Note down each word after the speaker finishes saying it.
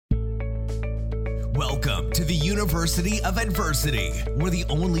Welcome to the University of Adversity, where the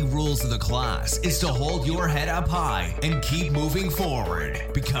only rules of the class is to hold your head up high and keep moving forward.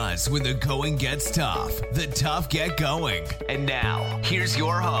 Because when the going gets tough, the tough get going. And now, here's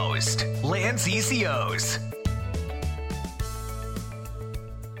your host, Lance Ecios.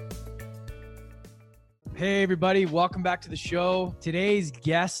 Hey everybody, welcome back to the show. Today's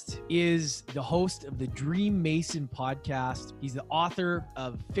guest is the host of the Dream Mason podcast. He's the author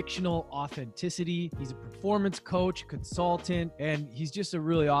of Fictional Authenticity. He's a performance coach, consultant, and he's just a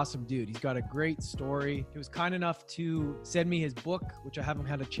really awesome dude. He's got a great story. He was kind enough to send me his book, which I haven't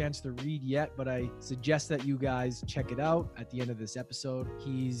had a chance to read yet, but I suggest that you guys check it out at the end of this episode.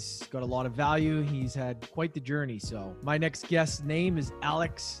 He's got a lot of value. He's had quite the journey. So my next guest's name is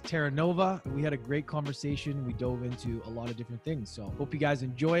Alex Terranova. We had a great conversation. We dove into a lot of different things. So hope you guys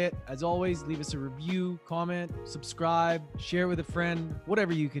enjoy it. As always, leave us a review, comment, subscribe, share with a friend,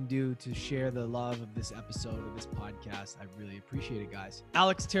 whatever you can do to share the love of this episode of this podcast. I really appreciate it, guys.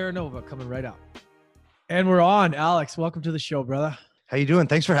 Alex Terranova coming right up. And we're on. Alex, welcome to the show, brother. How you doing?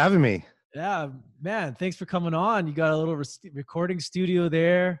 Thanks for having me. Yeah, man. Thanks for coming on. You got a little recording studio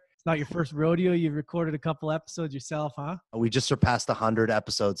there. It's not your first rodeo. You've recorded a couple episodes yourself, huh? We just surpassed 100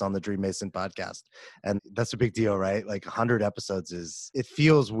 episodes on the Dream Mason podcast. And that's a big deal, right? Like 100 episodes it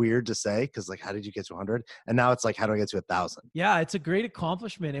feels weird to say because like, how did you get to 100? And now it's like, how do I get to 1,000? Yeah, it's a great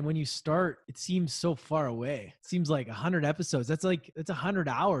accomplishment. And when you start, it seems so far away. It seems like 100 episodes. That's 100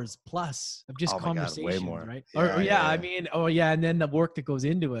 hours plus of just conversation, way more. Right? I mean, and then the work that goes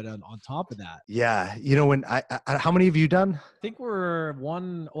into it on top of that. Yeah. You know, when how many have you done? I think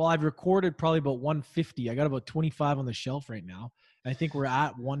I've recorded probably about 150. I got about 25 on the shelf right now. I think we're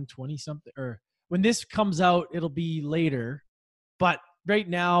at 120 something, or when this comes out, it'll be later. But right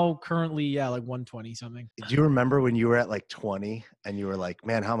now, currently, like 120 something. Do you remember when you were at like 20 and you were like,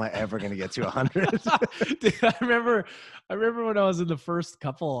 man, how am I ever going to get to 100? Dude, I remember when I was in the first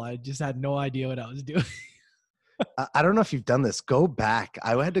couple, I just had no idea what I was doing. I don't know if you've done this. Go back.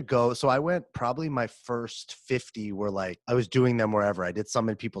 I had to go. So I went probably my first 50 were like, I was doing them wherever. I did some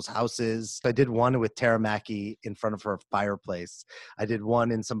in people's houses. I did one with Tara Mackey in front of her fireplace. I did one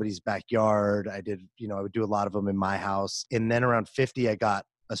in somebody's backyard. I would do a lot of them in my house. And then around 50, I got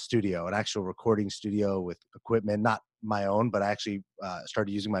a studio, an actual recording studio with equipment, not my own, but I actually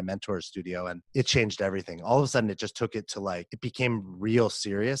started using my mentor's studio and it changed everything. All of a sudden it just took it to like, it became real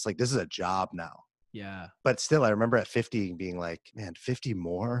serious. Like this is a job now. Yeah. But still, I remember at 50 being like, man, 50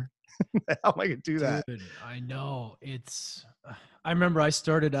 more? How am I going to do that? Dude, I know. I remember I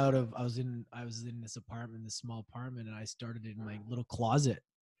started out of, I was in this apartment, this small apartment, and I started in my little closet.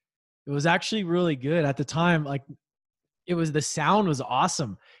 It was actually really good at the time. Like the sound was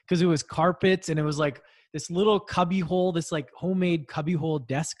awesome because it was carpets and it was like this little cubby hole, this like homemade cubby hole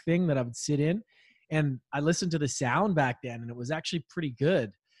desk thing that I would sit in. And I listened to the sound back then and it was actually pretty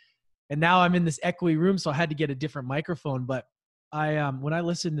good. And now I'm in this echoey room, so I had to get a different microphone. But when I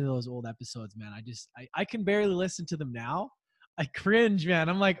listen to those old episodes, man, I can barely listen to them now. I cringe, man.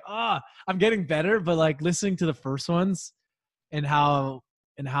 I'm like, I'm getting better, but like listening to the first ones and how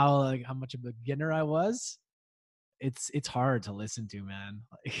much of a beginner I was, it's hard to listen to, man.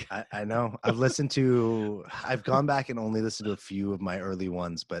 Like, I know. I've gone back and only listened to a few of my early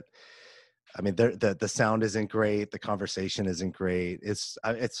ones, but I mean, the sound isn't great. The conversation isn't great.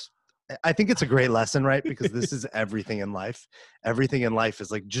 I think it's a great lesson, right? Because this is everything in life. Everything in life is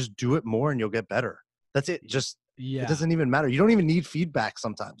like, just do it more and you'll get better. That's it. It doesn't even matter. You don't even need feedback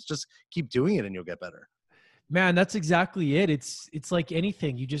sometimes. Just keep doing it and you'll get better. Man, that's exactly it. It's like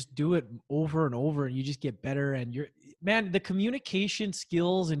anything. You just do it over and over and you just get better. And the communication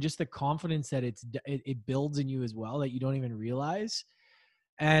skills and just the confidence that it builds in you as well that you don't even realize.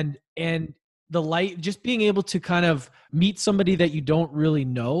 And just being able to kind of meet somebody that you don't really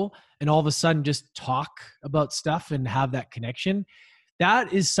know and all of a sudden just talk about stuff and have that connection.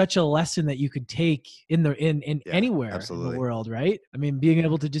 That is such a lesson that you could take anywhere absolutely. in the world, right? I mean, being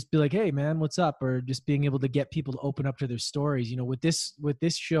able to just be like, hey man, what's up? Or just being able to get people to open up to their stories. You know, with this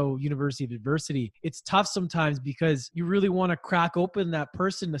show, University of Adversity, it's tough sometimes because you really want to crack open that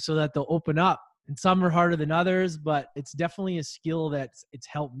person so that they'll open up. And some are harder than others, but it's definitely a skill it's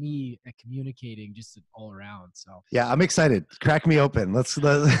helped me at communicating just all around. So yeah, I'm excited. Crack me open. Let's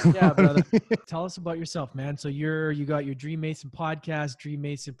yeah, brother. Tell us about yourself, man. So you got your Dream Mason podcast, Dream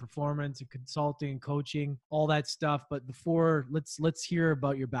Mason performance and consulting, coaching, all that stuff. But before, let's hear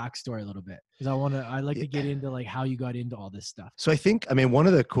about your backstory a little bit. Because I like to get into like how you got into all this stuff. So I think, one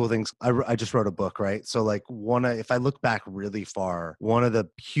of the cool things, I just wrote a book, right? So like if I look back really far, one of the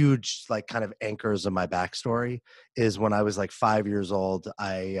huge like kind of anchors of my backstory is when I was like 5 years old,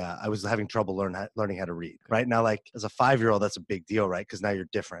 I was having trouble learning how to read. Right now, like as a 5-year-old, that's a big deal, right? Because now you're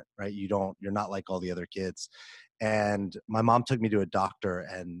different, right? You're not like all the other kids. And my mom took me to a doctor,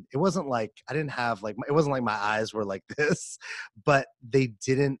 and it wasn't like it wasn't like my eyes were like this, but they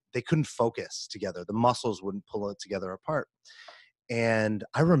couldn't focus together. The muscles wouldn't pull it together apart. And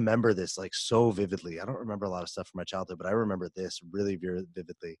I remember this like so vividly. I don't remember a lot of stuff from my childhood, but I remember this really very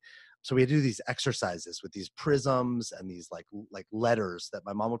vividly. So we had to do these exercises with these prisms and these like letters that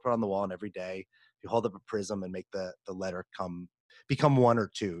my mom would put on the wall, and every day you hold up a prism and make the letter become one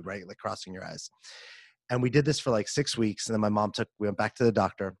or two, right? Like crossing your eyes. And we did this for like 6 weeks. And then we went back to the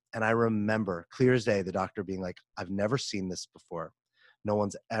doctor. And I remember clear as day, the doctor being like, I've never seen this before. No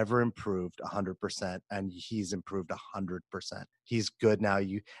one's ever improved 100%. And he's improved 100%. He's good now.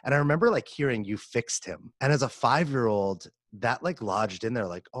 And I remember like hearing, you fixed him. And as a 5-year-old, that like lodged in there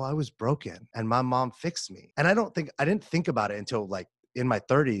like, oh, I was broken and my mom fixed me. And I didn't think about it until like in my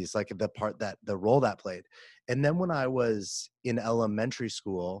 30s, like the role that played. And then when I was in elementary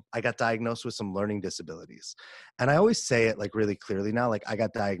school, I got diagnosed with some learning disabilities. And I always say it like really clearly now, like I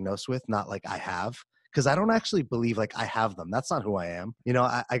got diagnosed with, not like I have, because I don't actually believe like I have them. That's not who I am. You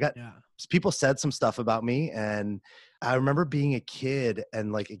know, people said some stuff about me, and I remember being a kid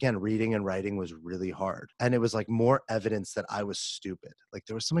and like, again, reading and writing was really hard. And it was like more evidence that I was stupid. Like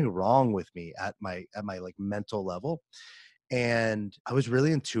there was something wrong with me at my like mental level. And I was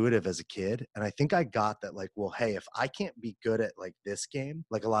really intuitive as a kid. And I think I got that like, well, hey, if I can't be good at like this game,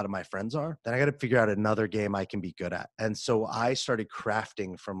 like a lot of my friends are, then I got to figure out another game I can be good at. And so I started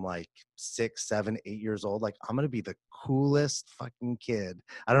crafting from like 6, 7, 8 years old. Like I'm going to be the coolest fucking kid.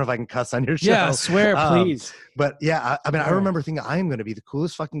 I don't know if I can cuss on your show. Yeah, swear, please. But yeah, I mean, I remember thinking I am going to be the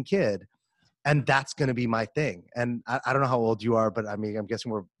coolest fucking kid. And that's going to be my thing. And I don't know how old you are, but I mean, I'm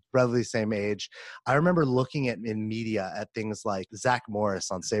guessing we're relatively same age. I remember looking in media at things like Zach Morris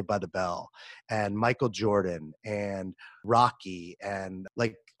on Saved by the Bell and Michael Jordan and Rocky, and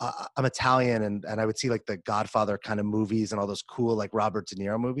like I'm Italian, and I would see like the Godfather kind of movies and all those cool like Robert De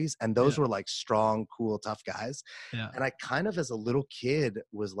Niro movies, and those were like strong, cool, tough guys. Yeah. And I kind of as a little kid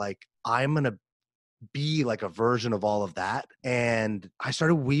was like, I'm gonna be like a version of all of that. And I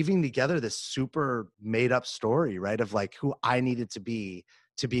started weaving together this super made up story, right? Of like who I needed to be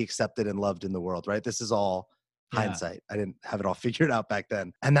accepted and loved in the world, right? This is all hindsight. I didn't have it all figured out back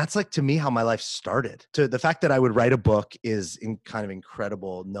then. And that's like, to me, how my life started. To the fact that I would write a book is kind of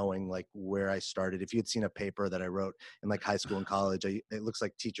incredible, knowing like where I started. If you had seen a paper that I wrote in like high school and college, it looks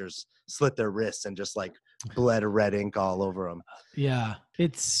like teachers slit their wrists and just like bled red ink all over them. Yeah.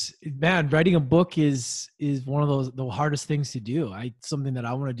 Writing a book is one of the hardest things to do. Something that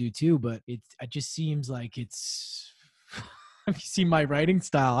I want to do too, but it just seems like have you seen my writing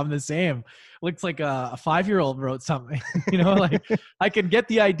style? I'm the same. Looks like a 5-year-old wrote something, you know, like I can get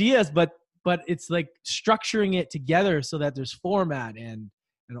the ideas, but it's like structuring it together so that there's format and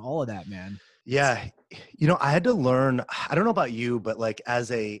all of that, man. Yeah. You know, I had to learn, I don't know about you, but like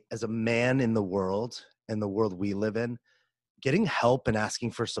as a man in the world we live in, getting help and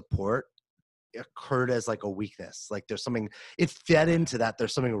asking for support occurred as like a weakness. Like it fed into that.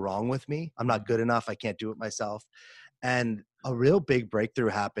 There's something wrong with me. I'm not good enough. I can't do it myself. And a real big breakthrough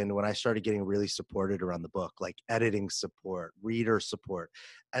happened when I started getting really supported around the book, like editing support, reader support,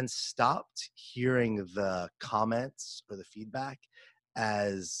 and stopped hearing the comments or the feedback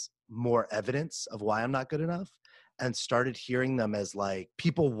as more evidence of why I'm not good enough, and started hearing them as like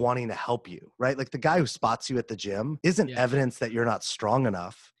people wanting to help you, right? Like the guy who spots you at the gym isn't evidence that you're not strong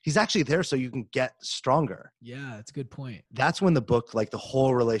enough. He's actually there so you can get stronger. Yeah, that's a good point. That's when the book, like the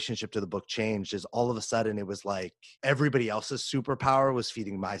whole relationship to the book changed, is all of a sudden it was like everybody else's superpower was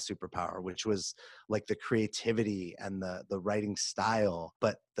feeding my superpower, which was like the creativity and the writing style,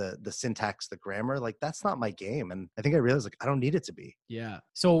 but the syntax, the grammar, like that's not my game. And I think I realized like I don't need it to be. Yeah.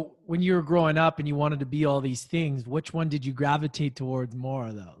 So when you were growing up and you wanted to be all these things, which one did you gravitate towards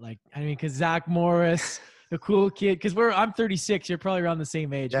more though? Like, I mean, cause Zach Morris, the cool kid, cause I'm 36. You're probably around the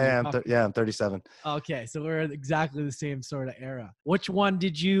same age. Yeah, I'm 37. Okay. So we're exactly the same sort of era. Which one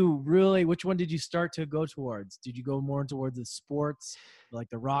did you start to go towards? Did you go more towards the sports, like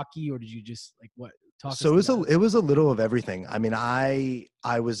the Rocky, or did you just like what? So it was a little of everything. I mean, I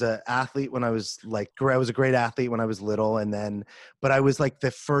was an athlete when I was I was a great athlete when I was little, but I was like the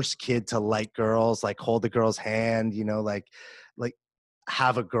first kid to like girls, like hold the girl's hand, you know, like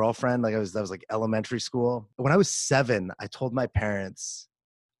have a girlfriend. Like that was like elementary school. When I was 7, I told my parents,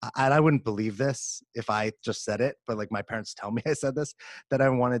 and I wouldn't believe this if I just said it, but like my parents tell me I said this, that I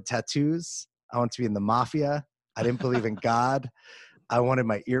wanted tattoos. I wanted to be in the mafia. I didn't believe in God. I wanted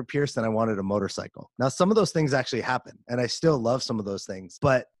my ear pierced, and I wanted a motorcycle. Now, some of those things actually happen, and I still love some of those things.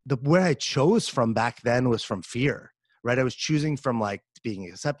 But where I chose from back then was from fear, right? I was choosing from like being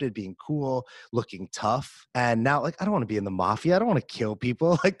accepted, being cool, looking tough. And now, like, I don't want to be in the mafia. I don't want to kill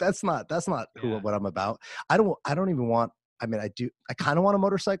people. Like, that's not what I'm about. I don't even want, I mean, I kind of want a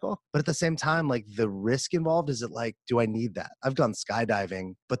motorcycle, but at the same time, like, the risk involved, is it like, do I need that? I've gone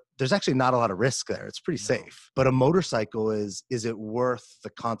skydiving, but there's actually not a lot of risk there. It's pretty safe. But a motorcycle is it worth the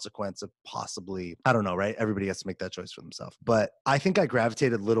consequence of possibly, I don't know, right? Everybody has to make that choice for themselves. But I think I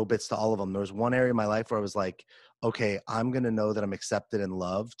gravitated little bits to all of them. There was one area in my life where I was like, okay, I'm going to know that I'm accepted and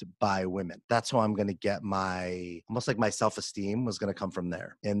loved by women. That's how I'm going to get almost like my self-esteem was going to come from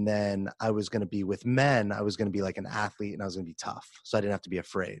there. And then I was going to be with men. I was going to be like an athlete, and I was going to be tough. So I didn't have to be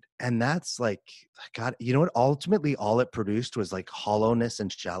afraid. And that's like, God, you know what? Ultimately, all it produced was like hollowness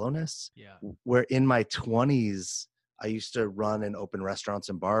and shallowness. Yeah. Where in my 20s, I used to run and open restaurants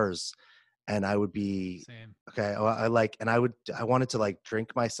and bars. And I would be Same. okay. I wanted to like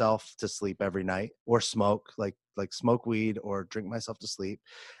drink myself to sleep every night, or smoke, like smoke weed or drink myself to sleep.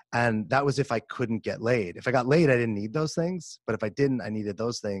 And that was if I couldn't get laid. If I got laid, I didn't need those things. But if I didn't, I needed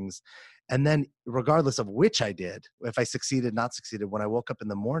those things. And then regardless of which I did, if I succeeded, not succeeded, when I woke up in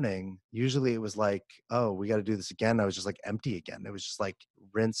the morning, usually it was like, oh, we got to do this again. I was just like empty again. It was just like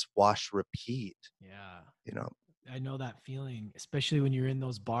rinse, wash, repeat. Yeah. You know? I know that feeling, especially when you're in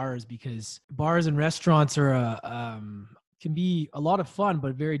those bars, because bars and restaurants are can be a lot of fun,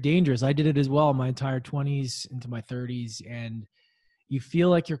 but very dangerous. I did it as well, my entire 20s into my 30s. And you feel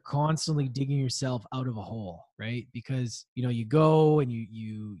like you're constantly digging yourself out of a hole, right? Because, you know, you go and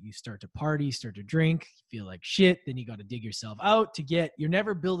you start to party, start to drink, you feel like shit. Then you got to dig yourself out you're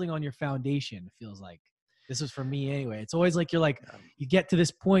never building on your foundation. It feels like. This was for me anyway. It's always like, you get to this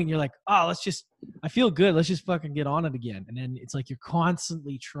point and you're like, oh, I feel good. Let's just fucking get on it again. And then it's like, you're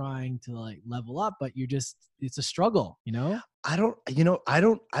constantly trying to like level up, but it's a struggle, you know? I don't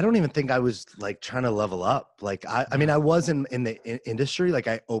even think I was like trying to level up. Like, I mean, I was in the industry. Like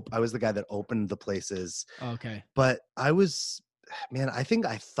I was the guy that opened the places. Okay. But I think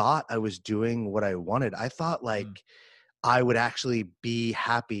I thought I was doing what I wanted. I thought like, I would actually be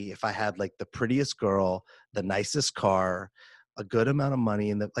happy if I had like the prettiest girl, the nicest car, a good amount of money.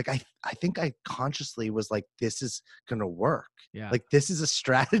 And I think I consciously was like, this is going to work. Yeah. Like, this is a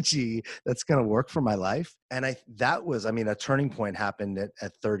strategy that's going to work for my life. And a turning point happened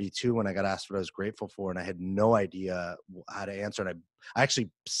at 32 when I got asked what I was grateful for. And I had no idea how to answer. And I actually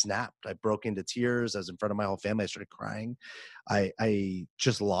snapped. I broke into tears. I was in front of my whole family. I started crying. I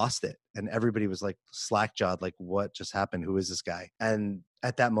just lost it. And everybody was like slack-jawed, like, what just happened? Who is this guy? And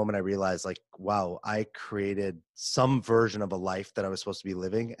at that moment, I realized like, wow, I created some version of a life that I was supposed to be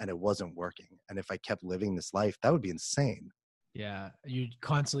living, and it wasn't working. And if I kept living this life, that would be insane. Yeah. You're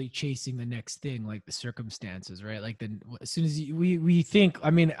constantly chasing the next thing, like the circumstances, right? Like as soon as we think,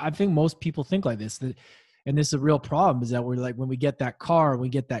 I mean, I think most people think like this, and this is a real problem, is that we're like, when we get that car, we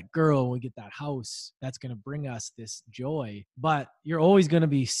get that girl, we get that house, that's going to bring us this joy. But you're always going to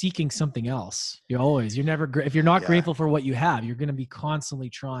be seeking something else. You're never, if you're not grateful for what you have, you're going to be constantly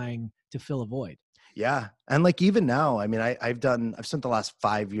trying to fill a void. Yeah. And like, even now, I mean, I've spent the last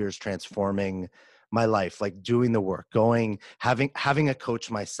 5 years transforming my life, like doing the work, having a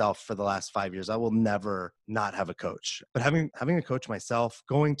coach myself for the last 5 years. I will never not have a coach, but having a coach myself,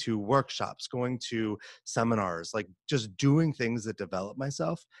 going to workshops, going to seminars, like just doing things that develop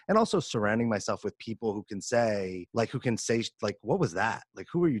myself, and also surrounding myself with people who can say, like, what was that? Like,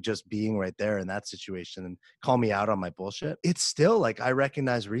 who are you just being right there in that situation, and call me out on my bullshit. It's still like, I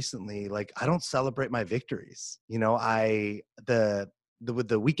recognize recently, like, I don't celebrate my victories. You know,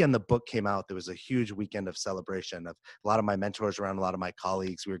 the weekend the book came out, there was a huge weekend of celebration of a lot of my mentors around, a lot of my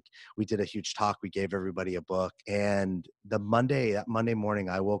colleagues. We did a huge talk. We gave everybody a book. And that Monday morning,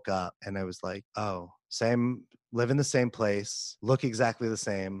 I woke up and I was like, oh, live in the same place, look exactly the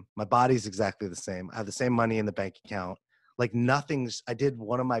same. My body's exactly the same. I have the same money in the bank account. Like, I did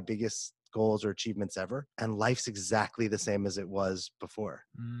one of my biggest goals or achievements ever, and life's exactly the same as it was before.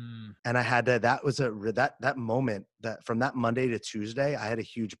 And I had to, that moment, that from that Monday to Tuesday, I had a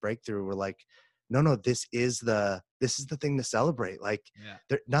huge breakthrough where like, no, this is the thing to celebrate. Like,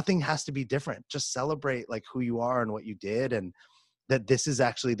 nothing has to be different. Just celebrate like who you are and what you did, and that this is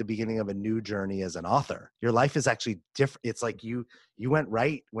actually the beginning of a new journey as an author. Your life is actually different. It's like you went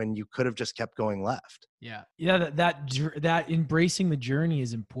right when you could have just kept going left. Yeah. That embracing the journey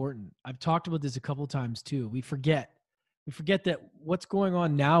is important. I've talked about this a couple of times too. We forget that what's going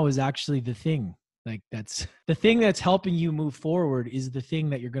on now is actually the thing. Like, that's the thing that's helping you move forward, is the thing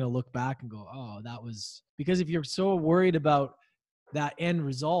that you're going to look back and go, oh, that was, because if you're so worried about that end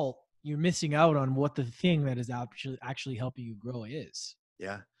result, you're missing out on what the thing that is actually helping you grow is.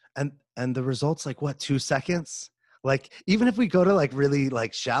 Yeah. And the results, like what, 2 seconds? Like, even if we go to like really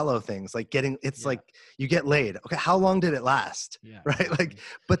like shallow things, like it's like you get laid. Okay. How long did it last? Yeah. Right. Exactly. Like,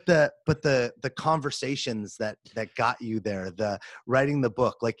 but the conversations that got you there, the writing the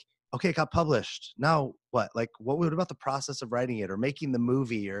book, like, okay, it got published. Now what? Like, what about the process of writing it or making the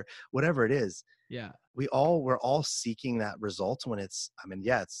movie or whatever it is? Yeah. We're all seeking that result when it's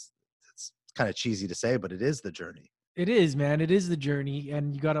kind of cheesy to say, but it is the journey. It is, man. It is the journey,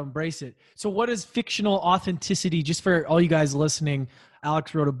 and you got to embrace it. So what is fictional authenticity? Just for all you guys listening,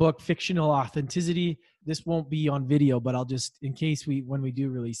 Alex wrote a book, Fictional Authenticity. This won't be on video, but I'll just, in case when we do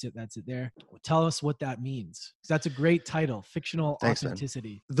release it, that's it there. Tell us what that means. 'Cause that's a great title, Fictional Thanks, man.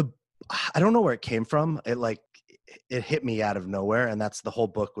 Authenticity. I don't know where it came from. It hit me out of nowhere, and that's the whole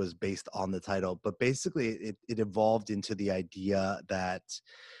book was based on the title. But basically, it evolved into the idea that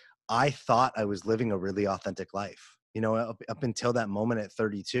I thought I was living a really authentic life. You know, up until that moment at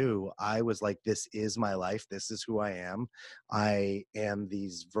 32, I was like, this is my life. This is who I am. I am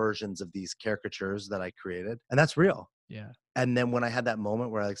these versions of these caricatures that I created, and that's real. Yeah. And then when I had that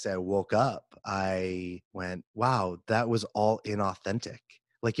moment where, like, say, I woke up, I went, wow, that was all inauthentic.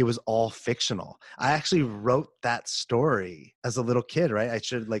 Like, it was all fictional. I actually wrote that story as a little kid, right? I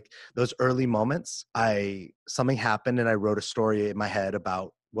should, like, those early moments, something happened and I wrote a story in my head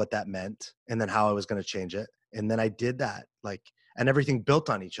about what that meant and then how I was going to change it. And then I did that, like, and everything built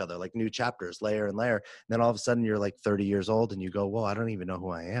on each other, like new chapters, layer and layer. And then all of a sudden you're like 30 years old and you go, well, I don't even know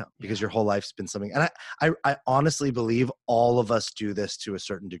who I am, because your whole life's been something. And I honestly believe all of us do this to a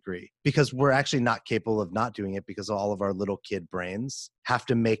certain degree, because we're actually not capable of not doing it, because all of our little kid brains have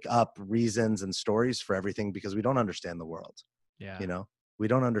to make up reasons and stories for everything because we don't understand the world. Yeah. You know? We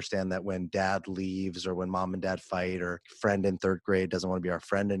don't understand that when dad leaves or when mom and dad fight or friend in third grade doesn't want to be our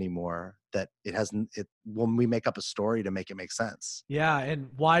friend anymore, that when we make up a story to make it make sense. Yeah. And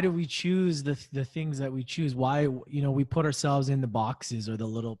why do we choose the things that we choose? Why, we put ourselves in the boxes or the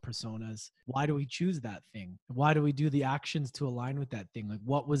little personas. Why do we choose that thing? Why do we do the actions to align with that thing? Like,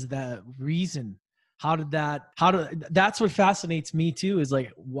 what was the reason? That's what fascinates me too, is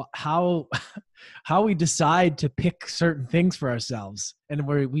like how we decide to pick certain things for ourselves and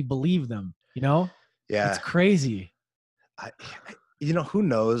where we believe them, Yeah. It's crazy. Who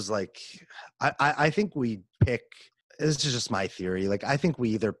knows? Like, I think we pick, this is just my theory. Like, I think we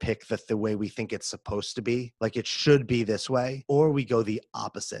either pick the way we think it's supposed to be, like it should be this way, or we go the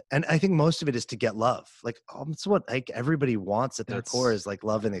opposite. And I think most of it is to get love. Like, that's what like everybody wants at their core, is like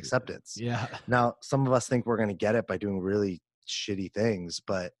love and acceptance. Yeah. Now, some of us think we're going to get it by doing really shitty things,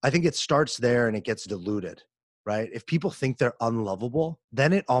 but I think it starts there and it gets diluted. Right? If people think they're unlovable,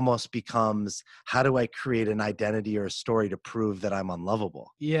 then it almost becomes, how do I create an identity or a story to prove that I'm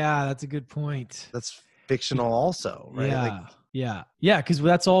unlovable? Yeah, that's a good point. That's fictional also, right? Yeah. Because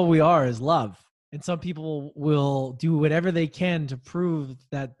that's all we are, is love. And some people will do whatever they can to prove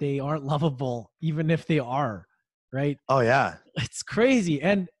that they aren't lovable, even if they are, right? Oh yeah. It's crazy.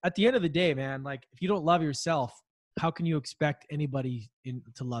 And at the end of the day, man, like, if you don't love yourself, how can you expect anybody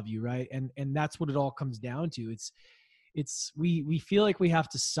to love you, right? And that's what it all comes down to. We feel like we have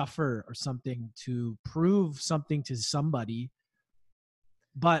to suffer or something to prove something to somebody,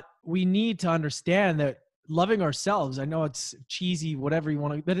 but we need to understand that loving ourselves, I know it's cheesy, whatever you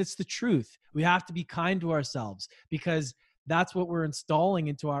want to, but it's the truth. We have to be kind to ourselves, because that's what we're installing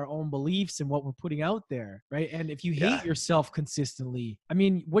into our own beliefs and what we're putting out there, right? And if you hate yourself consistently, I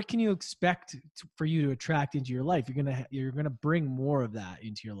mean, what can you expect for you to attract into your life? You're gonna bring more of that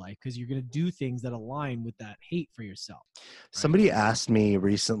into your life, because you're gonna do things that align with that hate for yourself. Right? Somebody asked me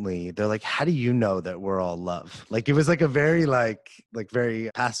recently, they're like, how do you know that we're all love? Like, it was like a very like very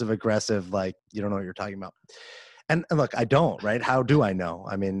passive aggressive, like, you don't know what you're talking about. And look, I don't, right? How do I know?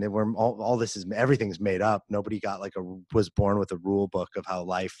 I mean, everything's made up. Nobody was born with a rule book of how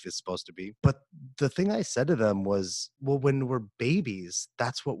life is supposed to be. But the thing I said to them was, well, when we're babies,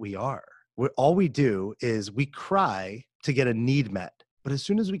 that's what we are. All we do is we cry to get a need met. But as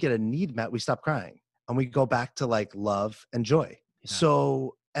soon as we get a need met, we stop crying and we go back to like love and joy. Yeah.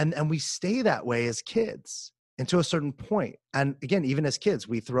 So, and we stay that way as kids. And to a certain point, and again, even as kids,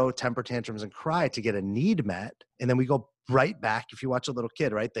 we throw temper tantrums and cry to get a need met, and then we go right back. If you watch a little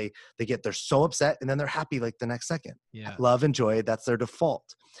kid, right, they're so upset, and then they're happy like the next second. Yeah, love and joy, that's their default.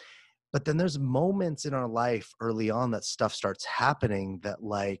 But then there's moments in our life early on that stuff starts happening that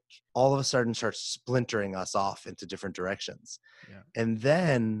like all of a sudden starts splintering us off into different directions. Yeah. And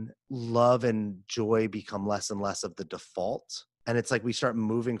then love and joy become less and less of the default. And it's like we start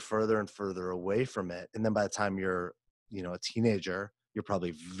moving further and further away from it. And then by the time you're a teenager. You're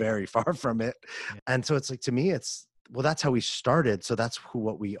probably very far from it. Yeah. And so it's like, to me, well, that's how we started. So that's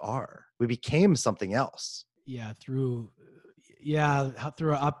what we are. We became something else. Yeah. Through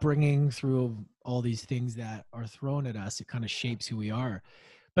our upbringing, through all these things that are thrown at us, it kind of shapes who we are.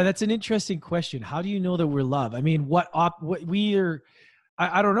 But that's an interesting question. How do you know that we're loved? I mean,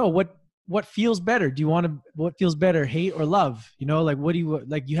 I don't know what feels better. What feels better, hate or love? Like, what do you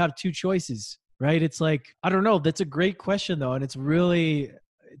like? You have two choices, right? It's like, I don't know. That's a great question though. And it's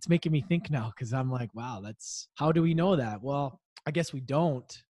making me think now. Cause I'm like, wow, how do we know that? Well, I guess we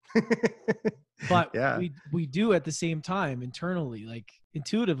don't, but Yeah. we do at the same time internally, like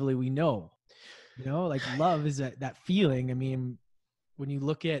intuitively we know, like love is that feeling. I mean, when you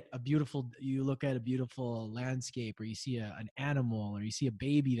look at a beautiful landscape, or you see an animal, or you see a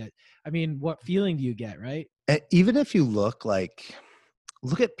baby, what feeling do you get, right? And even if you look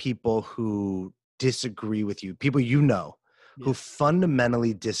at people who disagree with you, people who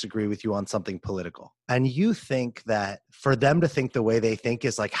fundamentally disagree with you on something political. And you think that for them to think the way they think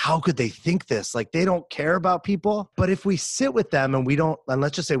is like, how could they think this? Like, they don't care about people. But if we sit with them and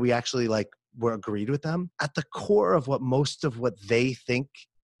let's just say we actually we're agreed with them, at the core of most of what they think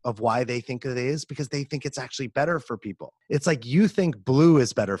of why they think it is, because they think it's actually better for people. It's like, you think blue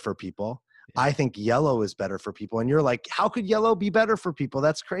is better for people. Yeah. I think yellow is better for people. And you're like, how could yellow be better for people?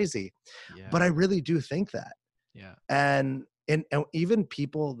 That's crazy. Yeah. But I really do think that. Yeah. And even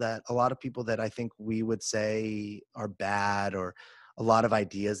a lot of people that I think we would say are bad, or a lot of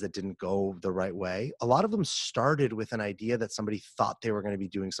ideas that didn't go the right way, a lot of them started with an idea that somebody thought they were going to be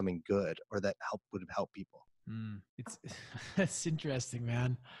doing something good, or that would help people. It's interesting,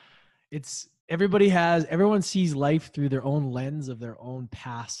 man. Everyone sees life through their own lens of their own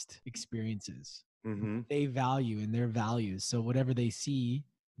past experiences. Mm-hmm. They value in their values. So whatever they see,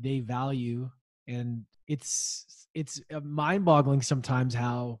 they value. And it's mind-boggling sometimes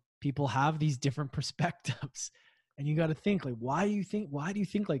how people have these different perspectives. And you got to think, like, why do you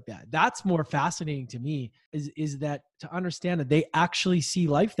think like that? That's more fascinating to me, is that to understand that they actually see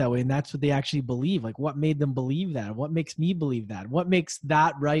life that way. And that's what they actually believe. Like, what made them believe that? What makes me believe that? What makes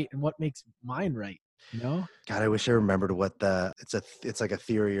that right? And what makes mine right? God, I wish I remembered what it's like a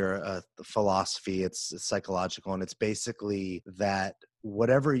theory or a philosophy. It's psychological. And it's basically that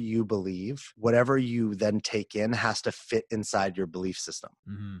whatever you believe, whatever you then take in, has to fit inside your belief system.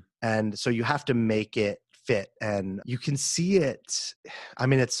 Mm-hmm. And so you have to make it fit, and you can see it. I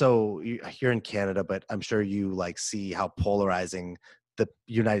mean, it's you're in Canada, but I'm sure you see how polarizing the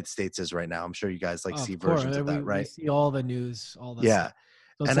United States is right now. I'm sure you guys see versions of that, right? We see all the news, all the stuff.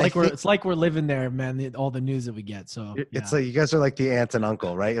 So it's like we're living there, man. All the news that we get. So it's like you guys are like the aunt and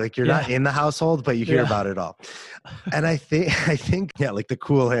uncle, right? Like, you're not in the household, but you hear about it all. And I think, like the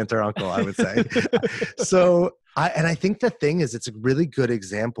cool aunt or uncle, I would say. So I think the thing is, it's a really good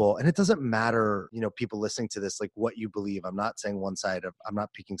example, and it doesn't matter, people listening to this, like what you believe. I'm not saying one side I'm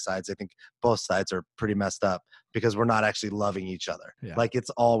not picking sides. I think both sides are pretty messed up, because we're not actually loving each other. Yeah. Like, it's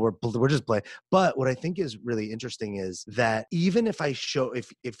all, we're just playing. But what I think is really interesting is that even if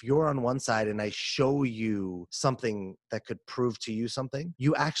if you're on one side and I show you something that could prove to you something,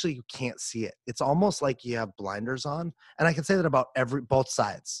 you can't see it. It's almost like you have blinders on. And I can say that about both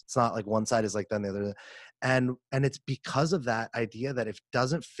sides. It's not like one side is like then the other. And it's because of that idea that if it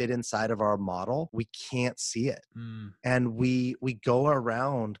doesn't fit inside of our model, we can't see it. And we go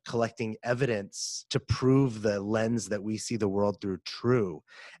around collecting evidence to prove the lens that we see the world through true,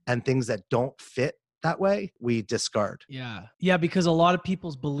 and things that don't fit that way, we discard. Yeah, because a lot of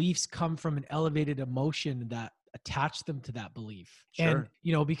people's beliefs come from an elevated emotion that attach them to that belief. Sure.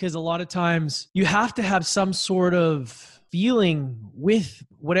 And, because a lot of times you have to have some sort of feeling with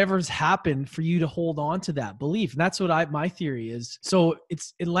whatever's happened for you to hold on to that belief. And that's what my theory is. So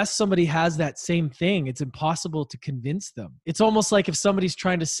it's, unless somebody has that same thing, it's impossible to convince them. It's almost like if somebody's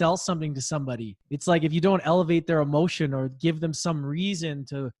trying to sell something to somebody, it's like if you don't elevate their emotion or give them some reason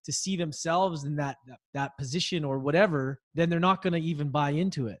to see themselves in that position or whatever, then they're not going to even buy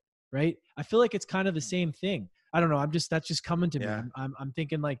into it. Right. I feel like it's kind of the same thing. I don't know. That's just coming to me. I'm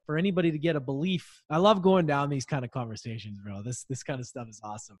thinking, like, for anybody to get a belief, I love going down these kind of conversations, bro. This kind of stuff is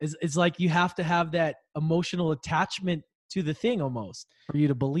awesome. It's like you have to have that emotional attachment to the thing almost for you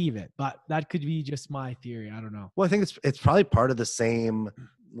to believe it. But that could be just my theory. I don't know. Well, I think it's probably part of the same,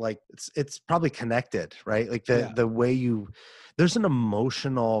 like it's probably connected, right? Like the there's an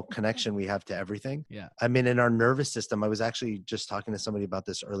emotional connection we have to everything. Yeah. I mean, in our nervous system, I was actually just talking to somebody about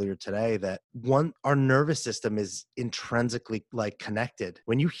this earlier today, that our nervous system is intrinsically like connected.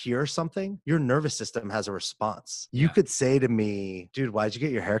 When you hear something, your nervous system has a response. You could say to me, dude, why'd you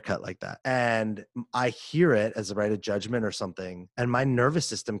get your hair cut like that? And I hear it as a right of judgment or something. And my nervous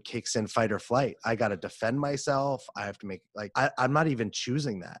system kicks in fight or flight. I got to defend myself. I have to make I'm not even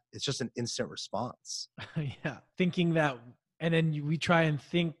choosing that. It's just an instant response. Yeah. Thinking that, and then we try and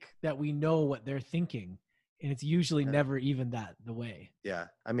think that we know what they're thinking. And it's usually never even the way. Yeah.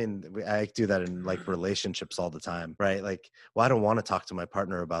 I mean, I do that in like relationships all the time, right? Like, well, I don't want to talk to my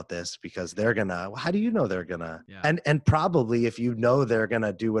partner about this because they're gonna, how do you know they're gonna? Yeah. And probably if you know they're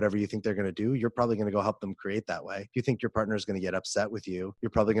gonna do whatever you think they're gonna do, you're probably gonna go help them create that way. If you think your partner is gonna get upset with you,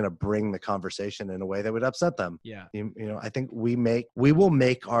 you're probably gonna bring the conversation in a way that would upset them. Yeah. You know, I think we will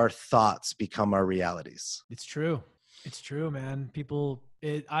make our thoughts become our realities. It's true. It's true, man.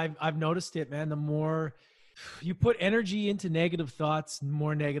 I've noticed it, man. The more you put energy into negative thoughts,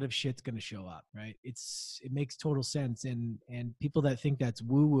 more negative shit's going to show up, right? It makes total sense. And people that think that's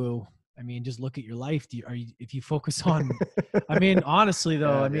woo woo, I mean, just look at your life. If you focus on, I mean, honestly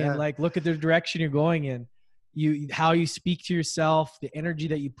though, like look at the direction you're going in, how you speak to yourself, the energy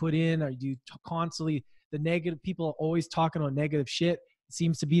that you put in, or you constantly, the negative people are always talking about negative shit. It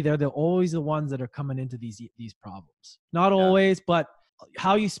seems to be they're always the ones that are coming into these problems. Not always, but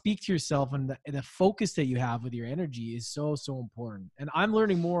how you speak to yourself and the focus that you have with your energy is so, so important. And I'm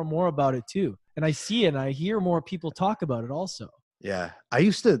learning more and more about it too. And I see it and I hear more people talk about it also. Yeah. I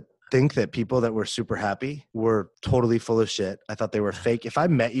used to think that people that were super happy were totally full of shit. I thought they were fake. If I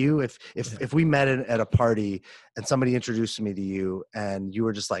met you, if we met at a party and somebody introduced me to you and you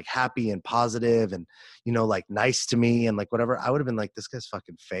were just like happy and positive and, you know, like nice to me and like whatever, I would have been like, this guy's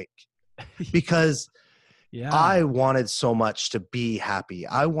fucking fake. Because I wanted so much to be happy.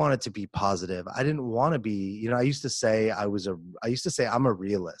 I wanted to be positive. I didn't want to be, you know, I used to say I'm a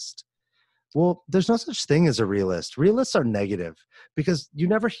realist. Well, there's no such thing as a realist. Realists are negative because you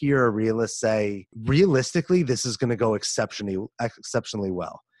never hear a realist say, realistically, this is going to go exceptionally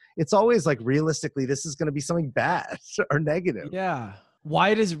well. It's always like, realistically, this is going to be something bad or negative. Yeah.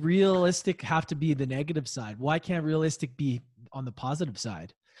 Why does realistic have to be the negative side? Why can't realistic be on the positive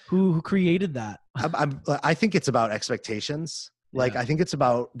side? Who created that? I think it's about expectations. Like, I think it's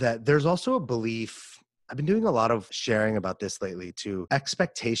about that. There's also a belief. I've been doing a lot of sharing about this lately too.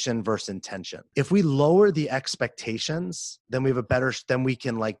 Expectation versus intention. If we lower the expectations, then we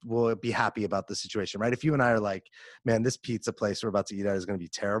can we'll be happy about the situation, right? If you and I are like, man, this pizza place we're about to eat at is going to be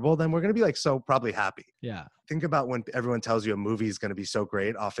terrible, then we're going to be like, so probably happy. Yeah. Think about when everyone tells you a movie is going to be so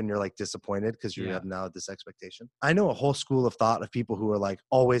great. Often you're like disappointed because you have now this expectation. I know a whole school of thought of people who are like,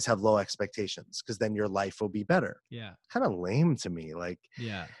 always have low expectations because then your life will be better. Yeah. Kind of lame to me.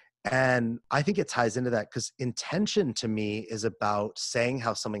 And I think it ties into that because intention to me is about saying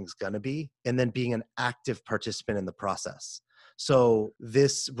how something's going to be and then being an active participant in the process. So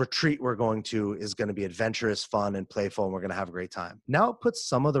this retreat we're going to is going to be adventurous, fun, and playful, and we're going to have a great time. Now it puts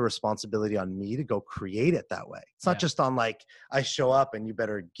some of the responsibility on me to go create it that way. It's not just on like, I show up and you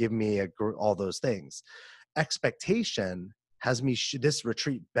better give me all those things. Expectation has me, this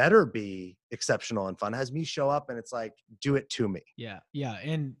retreat better be exceptional and fun, has me show up and it's like, do it to me. Yeah. Yeah.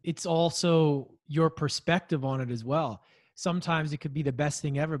 And it's also your perspective on it as well. Sometimes it could be the best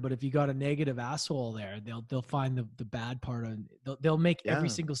thing ever, but if you got a negative asshole there, they'll find the bad part of it. They'll make every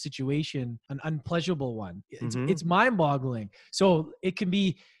single situation an unpleasurable one. It's mind boggling. So it can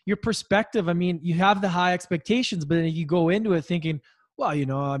be your perspective. I mean, you have the high expectations, but then you go into it thinking, well, you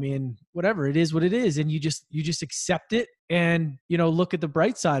know, I mean, whatever, it is what it is. And you just accept it and, you know, look at the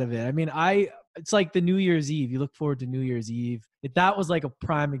bright side of it. I mean, it's like the New Year's Eve. You look forward to New Year's Eve. That was like a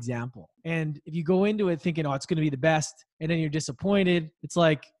prime example. And if you go into it thinking, oh, it's going to be the best, and then you're disappointed, it's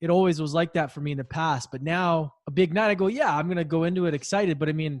like, it always was like that for me in the past. But now a big night, I go, yeah, I'm going to go into it excited. But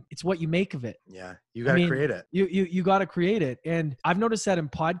I mean, it's what you make of it. Yeah. You got to create it. You got to create it. And I've noticed that in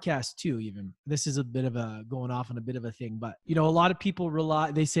podcasts too, even. This is a bit of a going off on a bit of a thing, but you know, a lot of people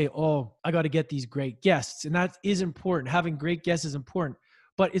they say, oh, I got to get these great guests. And that is important. Having great guests is important.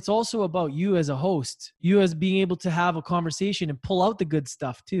 But it's also about you as a host, you as being able to have a conversation and pull out the good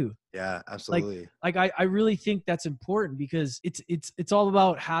stuff too. Yeah, absolutely. Like I really think that's important because it's all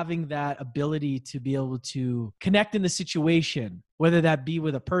about having that ability to be able to connect in the situation, whether that be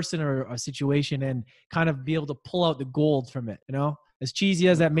with a person or a situation, and kind of be able to pull out the gold from it, you know, as cheesy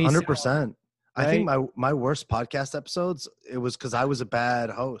as that may 100%. sound. I think my worst podcast episodes, it was because I was a bad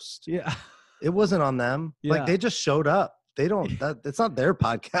host. Yeah. It wasn't on them. Yeah. Like they just showed up. They don't, it's not their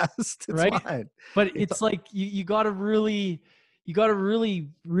podcast. It's right. mine. But it's like, you got to really, you got to really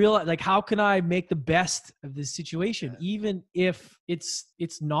realize, like, how can I make the best of this situation, even if it's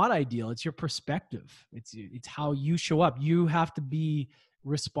not ideal? It's your perspective. It's how you show up. You have to be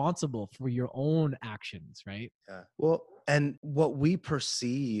responsible for your own actions, right? Yeah. Well, and what we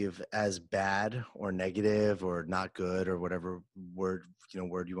perceive as bad or negative or not good or whatever word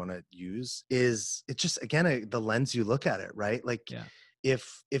you want to use is, it's just, again, the lens you look at it, right? Like,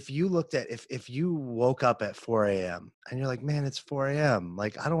 if you looked at, if you woke up at 4 a.m. and you're like, man, it's 4 a.m.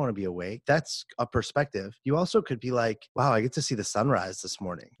 Like, I don't want to be awake. That's a perspective. You also could be like, wow, I get to see the sunrise this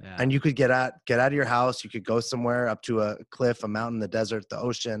morning. Yeah. And you could get out of your house. You could go somewhere up to a cliff, a mountain, the desert, the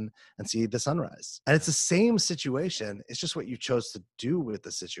ocean, and see the sunrise. And it's the same situation. It's just what you chose to do with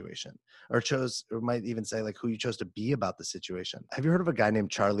the situation, or might even say, like, who you chose to be about the situation. Have you heard of a guy named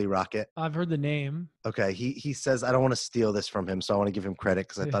Charlie Rocket? I've heard the name. Okay. He says, I don't want to steal this from him, so I want to give him credit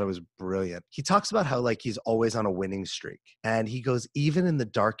because I thought it was brilliant. He talks about how, like, he's always on a winning streak. And he goes, even in the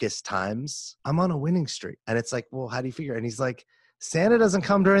darkest times, I'm on a winning streak. And it's like, well, how do you figure? And he's like, Santa doesn't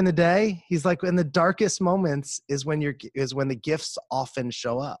come during the day. He's like, in the darkest moments is when the gifts often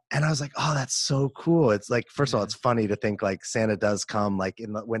show up. And I was like, oh, that's so cool. It's like, first of all, it's funny to think like Santa does come like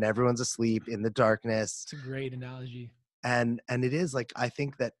when everyone's asleep in the darkness. It's a great analogy. And it is like, I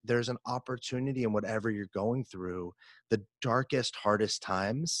think that there's an opportunity in whatever you're going through, the darkest, hardest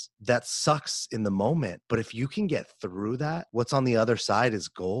times. That sucks in the moment. But if you can get through that, what's on the other side is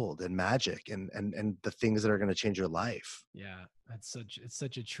gold and magic and the things that are going to change your life. Yeah. It's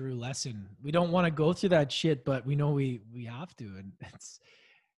such a true lesson. We don't want to go through that shit, but we know we have to.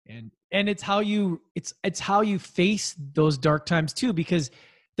 And it's how you face those dark times too, because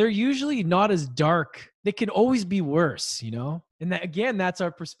they're usually not as dark. They can always be worse, And that, again, that's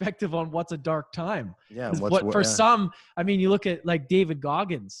our perspective on what's a dark time. Yeah. Some, I mean, you look at like David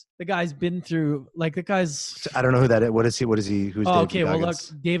Goggins. The guy's been through, like, the guy's. I don't know who that is. What is he? Who's David Goggins? Well, look,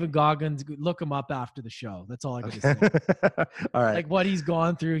 David Goggins. Look him up after the show. That's all I gotta say. All right. Like, what he's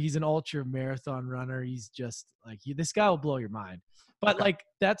gone through. He's an ultra marathon runner. He's just like, this guy will blow your mind. But like,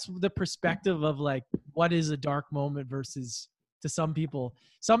 that's the perspective of like, what is a dark moment versus. To some people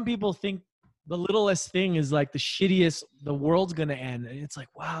think the littlest thing is like the shittiest, the world's going to end. And it's like,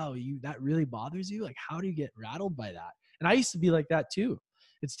 wow, that really bothers you? Like, how do you get rattled by that? And I used to be like that too.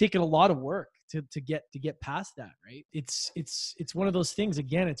 It's taken a lot of work to get past that, right? It's one of those things.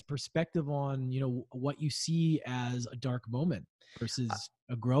 Again, it's perspective on, what you see as a dark moment versus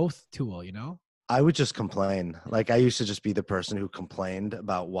a growth tool, I would just complain. Like, I used to just be the person who complained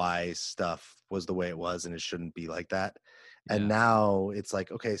about why stuff was the way it was and it shouldn't be like that. And now it's like,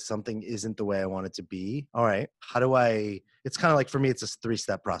 okay, something isn't the way I want it to be. All right. It's kind of like, for me, it's a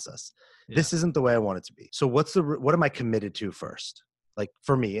 3-step process. Yeah. This isn't the way I want it to be. So what am I committed to first? Like,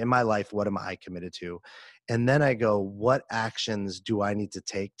 for me in my life, what am I committed to? And then I go, what actions do I need to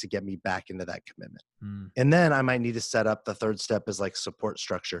take to get me back into that commitment? And then I might need to set up the third step as like support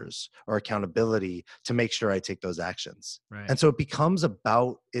structures or accountability to make sure I take those actions. Right. And so it becomes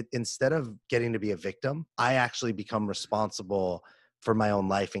about it. Instead of getting to be a victim, I actually become responsible for my own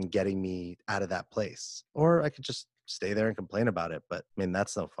life and getting me out of that place. Or I could just stay there and complain about it. But I mean,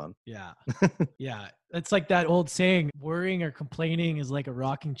 that's no fun. Yeah. Yeah. It's like that old saying, worrying or complaining is like a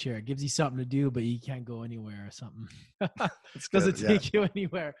rocking chair. It gives you something to do, but you can't go anywhere or something. Doesn't take you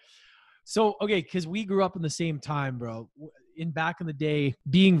anywhere. So, okay, because we grew up in the same time, bro. Back in the day,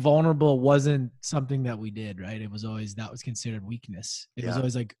 being vulnerable wasn't something that we did, right? It was always, that was considered weakness. It was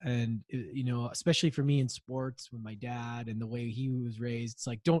always like, and especially for me in sports with my dad and the way he was raised, it's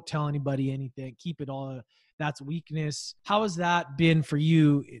like, don't tell anybody anything, keep it all. That's weakness. How has that been for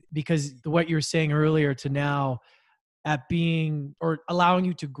you? Because what you were saying earlier to now, at being or allowing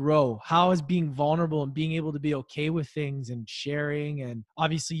you to grow, how is being vulnerable and being able to be okay with things and sharing, and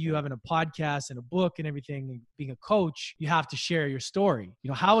obviously you having a podcast and a book and everything, and being a coach, you have to share your story.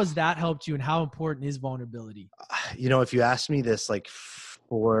 How has that helped you, and how important is vulnerability? If you asked me this like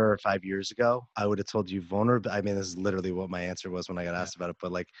 4 or 5 years ago, I would have told you vulnerable. I mean, this is literally what my answer was when I got asked about it,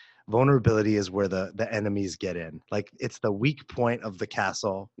 but like, vulnerability is where the enemies get in. Like, it's the weak point of the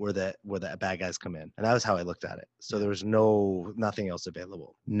castle where the bad guys come in. And that was how I looked at it. So there was nothing else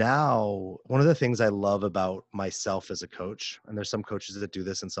available. Now, one of the things I love about myself as a coach, and there's some coaches that do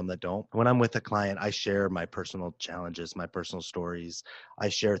this and some that don't. When I'm with a client, I share my personal challenges, my personal stories. I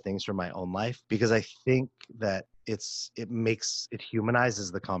share things from my own life because I think that it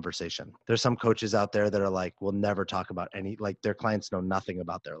humanizes the conversation. There's some coaches out there that are like, will never talk about their clients know nothing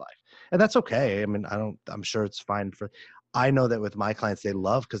about their life. And that's okay. I mean, I'm sure it's fine I know that with my clients, they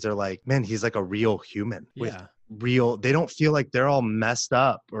love because they're like, man, he's like a real human with Yeah. real, they don't feel like they're all messed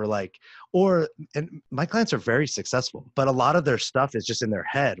up or like, and my clients are very successful, but a lot of their stuff is just in their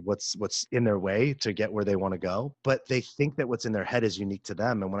head. What's in their way to get where they want to go, but they think that what's in their head is unique to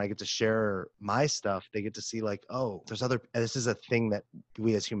them. And when I get to share my stuff, they get to see like, oh, this is a thing that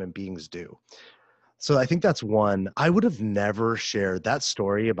we as human beings do. So I think that's one. I would have never shared that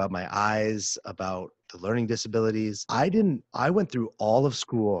story about my eyes, about the learning disabilities. I went through all of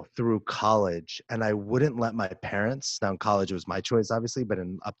school, through college, and I wouldn't let my parents, now in college it was my choice obviously, but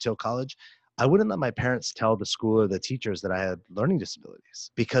up till college, I wouldn't let my parents tell the school or the teachers that I had learning disabilities,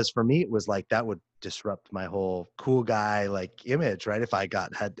 because for me it was like that would disrupt my whole cool guy like image, right? If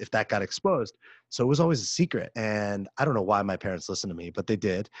that got exposed. So it was always a secret. And I don't know why my parents listened to me, but they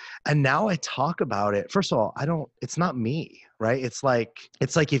did. And now I talk about it. First of all, it's not me, right? It's like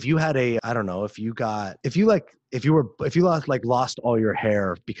if you had I don't know, if you lost all your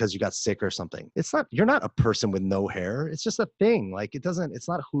hair because you got sick or something. You're not a person with no hair. It's just a thing. Like it's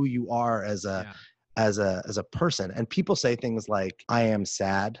not who you are as a person. And people say things like, I am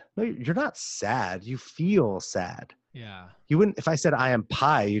sad. No, you're not sad. You feel sad. Yeah. You wouldn't, if I said I am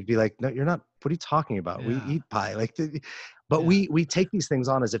pie, you'd be like, no, you're not. What are you talking about? Yeah. We eat pie. We take these things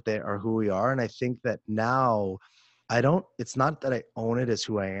on as if they are who we are. And I think that now it's not that I own it as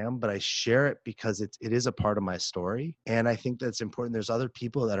who I am, but I share it because it is a part of my story. And I think that's important. There's other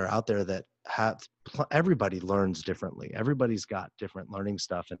people that are out there that everybody learns differently. Everybody's got different learning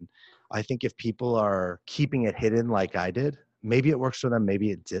stuff. And I think if people are keeping it hidden like I did, maybe it works for them,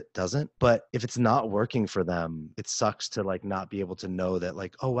 maybe it doesn't. But if it's not working for them, it sucks to like not be able to know that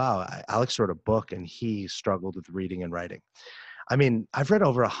like, oh wow, Alex wrote a book and he struggled with reading and writing. I mean, I've read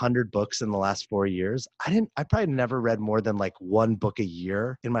over 100 books in the last 4 years. I probably never read more than like one book a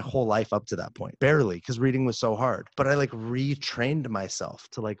year in my whole life up to that point. Barely, because reading was so hard. But I like retrained myself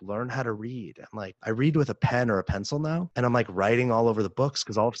to like learn how to read. I'm like, I read with a pen or a pencil now. And I'm like writing all over the books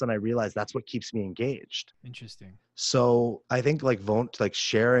because all of a sudden I realized that's what keeps me engaged. Interesting. So I think like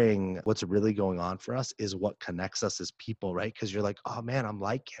sharing what's really going on for us is what connects us as people, right? Because you're like, oh man, I'm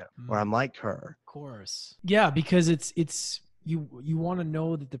like him or I'm like her. Of course. Yeah, because it's you want to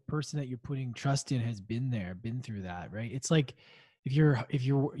know that the person that you're putting trust in has been there, been through that, right? It's like if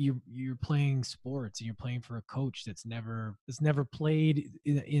you're playing sports and you're playing for a coach that's never played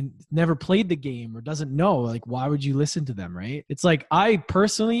never played the game or doesn't know, like why would you listen to them, right? It's like I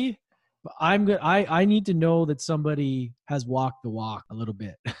personally I need to know that somebody has walked the walk a little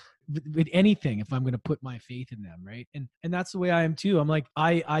bit. With anything, if I'm going to put my faith in them, right? And that's the way I am too. I'm like,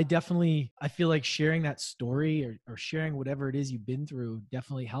 I definitely, I feel like sharing that story or sharing whatever it is you've been through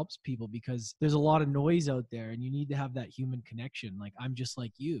definitely helps people, because there's a lot of noise out there and you need to have that human connection. Like I'm just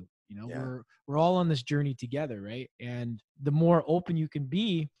like you, Yeah. we're all on this journey together, right? And the more open you can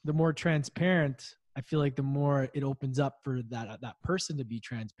be, the more transparent, I feel like the more it opens up for that person to be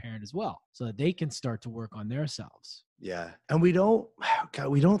transparent as well, so that they can start to work on themselves. Yeah. And we don't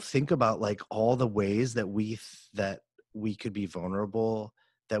think about like all the ways that we could be vulnerable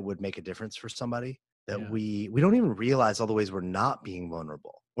that would make a difference for somebody, that we don't even realize all the ways we're not being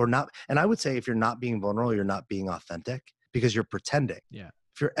vulnerable or not. And I would say if you're not being vulnerable, you're not being authentic because you're pretending. Yeah.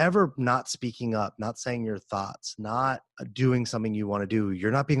 If you're ever not speaking up, not saying your thoughts, not doing something you want to do, you're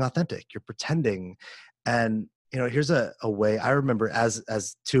not being authentic. You're pretending. And here's a way. I remember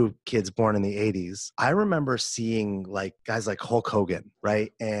as two kids born in the 80s, I remember seeing like guys like Hulk Hogan,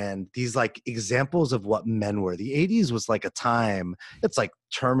 right? And these like examples of what men were. The 80s was like a time, it's like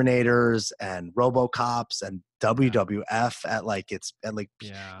Terminators and RoboCops and WWF at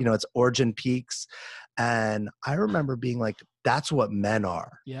its origin peaks. And I remember being like, that's what men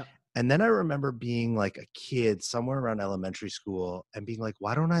are. Yeah. And then I remember being like a kid somewhere around elementary school and being like,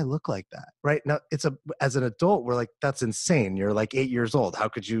 why don't I look like that? Right now, as an adult, we're like, that's insane. You're like 8 years old. How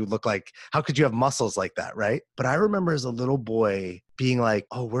could you have muscles like that? Right. But I remember as a little boy being like,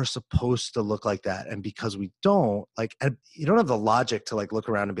 oh, we're supposed to look like that. And because we don't, like, and you don't have the logic to like look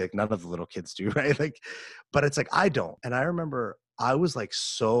around and be like, none of the little kids do. Right. Like, but it's like, I don't. And I remember I was like,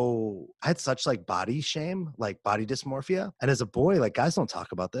 I had such like body shame, like body dysmorphia. And as a boy, like guys don't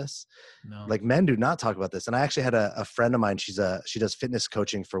talk about this. No. Like men do not talk about this. And I actually had a friend of mine, she does fitness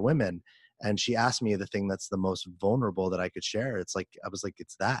coaching for women. And she asked me the thing that's the most vulnerable that I could share. It's like, I was like,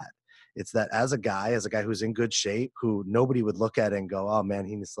 it's that as a guy who's in good shape, who nobody would look at and go, oh man,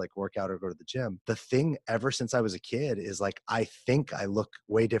 he needs to like work out or go to the gym. The thing ever since I was a kid is like, I think I look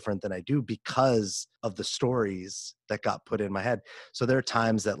way different than I do because of the stories that got put in my head. So there are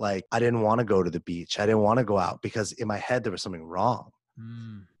times that like, I didn't want to go to the beach. I didn't want to go out because in my head, there was something wrong.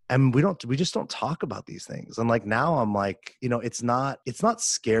 And we just don't talk about these things. And like now I'm like, it's not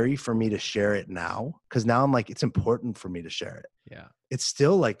scary for me to share it now, because now I'm like, it's important for me to share it. Yeah. It's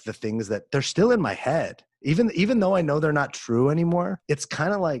still like the things that they're still in my head. Even though I know they're not true anymore, it's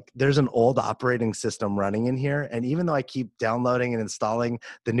kind of like there's an old operating system running in here. And even though I keep downloading and installing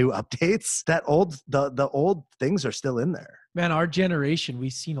the new updates, the old things are still in there. Man, our generation,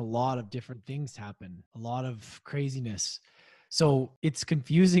 we've seen a lot of different things happen, a lot of craziness. So it's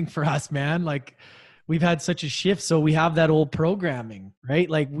confusing for us, man. Like we've had such a shift. So we have that old programming, right?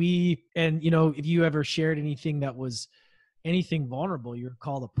 Like if you ever shared anything that was anything vulnerable, you're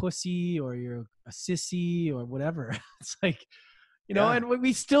called a pussy or you're a sissy or whatever. It's like, and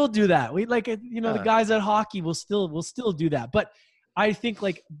we still do that. We like, the guys at hockey will still do that. But I think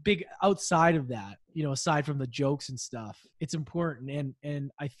like big outside of that, aside from the jokes and stuff, it's important.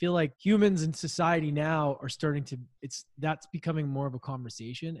 And I feel like humans in society now are starting to, that's becoming more of a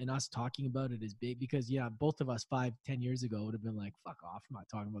conversation, and us talking about it is big because both of us 5-10 years ago would have been like, fuck off, I'm not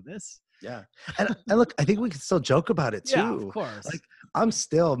talking about this. Yeah. And look, I think we can still joke about it too. Yeah, of course.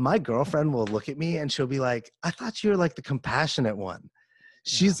 Like my girlfriend will look at me and she'll be like, I thought you were like the compassionate one.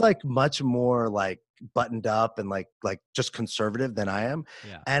 She's like much more like buttoned up and like just conservative than I am.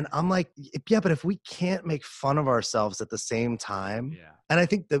 Yeah. And I'm like, yeah, but if we can't make fun of ourselves at the same time, and I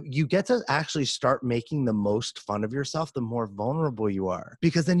think that you get to actually start making the most fun of yourself, the more vulnerable you are,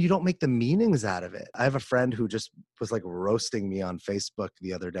 because then you don't make the meanings out of it. I have a friend who just was like roasting me on Facebook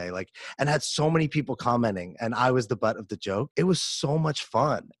the other day, and had so many people commenting, and I was the butt of the joke. It was so much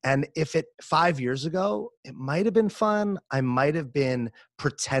fun. And if 5 years ago, it might have been fun, I might have been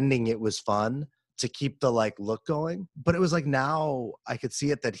pretending it was fun to keep the look going. But it was like, now I could see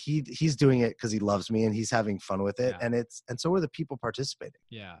it that he's doing it because he loves me and he's having fun with it. Yeah. And so are the people participating.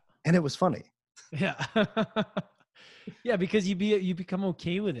 Yeah. And it was funny. Yeah. Yeah. Because you become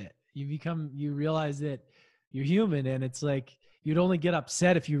okay with it. You realize that you're human, and it's like, you'd only get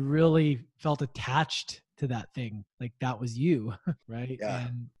upset if you really felt attached to that thing. Like that was you. Right. Yeah.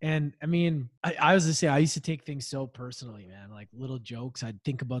 And I mean, I was to say, I used to take things so personally, man, like little jokes. I'd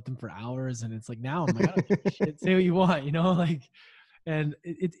think about them for hours, and it's like, now I'm like, shit, say what you want, and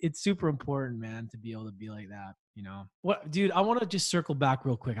it's super important, man, to be able to be like that, what, dude, I want to just circle back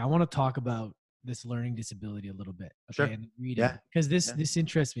real quick. I want to talk about this learning disability a little bit. Okay. Sure. And reading, because this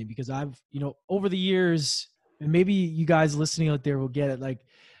interests me, because I've, over the years, and maybe you guys listening out there will get it. Like,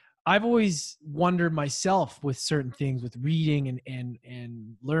 I've always wondered myself with certain things, with reading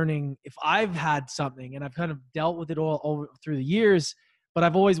and learning, if I've had something, and I've kind of dealt with it all over through the years, but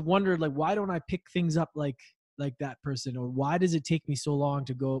I've always wondered, like, why don't I pick things up like that person? Or why does it take me so long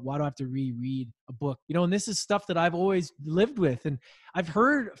why do I have to reread a book? And this is stuff that I've always lived with. And I've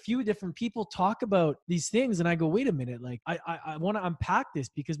heard a few different people talk about these things, and I go, wait a minute, like I want to unpack this,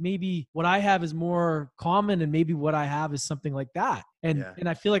 because maybe what I have is more common, and maybe what I have is something like that. And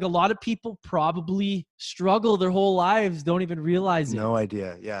I feel like a lot of people probably struggle their whole lives, don't even realize it. No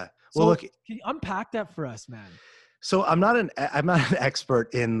idea. Yeah. Well, look, can you unpack that for us, man? So I'm not an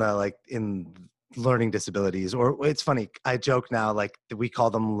expert in in learning disabilities, or it's funny, I joke now, like we call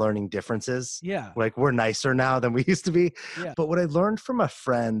them learning differences. Yeah. Like we're nicer now than we used to be. Yeah. But what I learned from a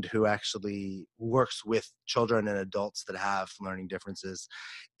friend who actually works with children and adults that have learning differences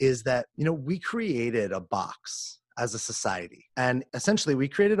is that, we created a box as a society. And essentially we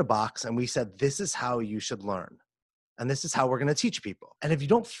created a box and we said, this is how you should learn. And this is how we're going to teach people. And if you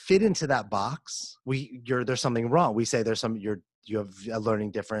don't fit into that box, there's something wrong. We say you have a learning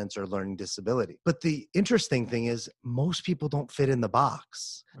difference or learning disability. But the interesting thing is most people don't fit in the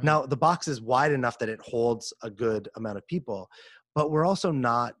box. Right. Now, the box is wide enough that it holds a good amount of people, but we're also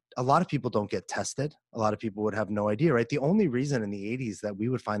not, a lot of people don't get tested. A lot of people would have no idea, right? The only reason in the 80s that we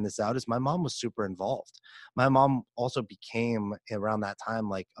would find this out is my mom was super involved. My mom also became, around that time,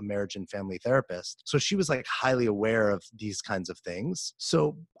 like a marriage and family therapist. So she was like highly aware of these kinds of things.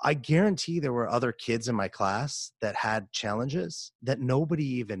 So I guarantee there were other kids in my class that had challenges that nobody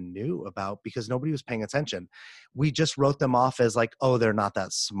even knew about because nobody was paying attention. We just wrote them off as like, oh, they're not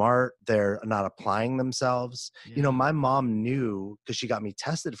that smart. They're not applying themselves. Yeah. My mom knew, because she got me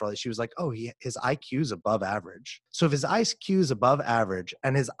tested for all this. She was like, oh, his IQ is above average. So if his IQ is above average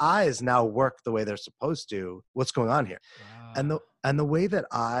and his eyes now work the way they're supposed to, what's going on here? Wow. And the way that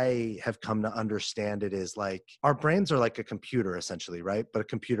I have come to understand it is like our brains are like a computer essentially, right? But a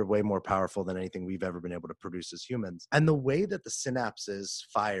computer way more powerful than anything we've ever been able to produce as humans. And the way that the synapses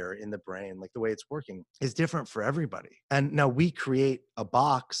fire in the brain, like the way it's working, is different for everybody. And now we create a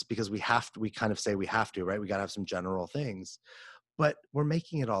box because we kind of say we have to, right? We got to have some general things. but we're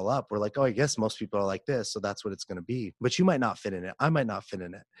making it all up. We're like, oh, I guess most people are like this, so that's what it's going to be. But you might not fit in it. I might not fit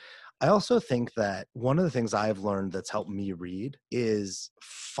in it. I also think that one of the things I've learned that's helped me read is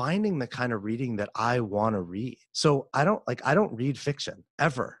finding the kind of reading that I want to read. So I don't read fiction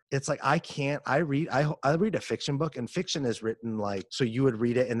ever. It's like I read a fiction book, and fiction is written like, so you would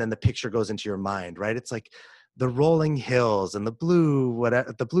read it and then the picture goes into your mind, right? It's like the rolling hills and the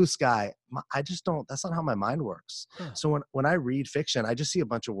blue sky. I just don't, that's not how my mind works. So when I read fiction, I just see a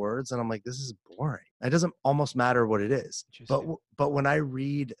bunch of words and I'm like, this is boring. It doesn't almost matter what it is. But when I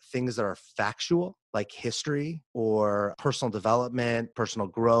read things that are factual, like history or personal development, personal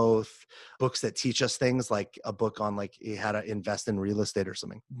growth, books that teach us things, like a book on like how to invest in real estate or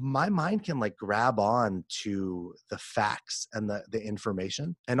something, my mind can like grab on to the facts and the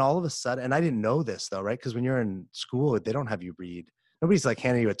information. And all of a sudden, and I didn't know this though, right? Because when you're in school, they don't have you read. Nobody's like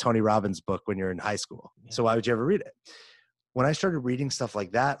handing you a Tony Robbins book when you're in high school. Yeah. So why would you ever read it? When I started reading stuff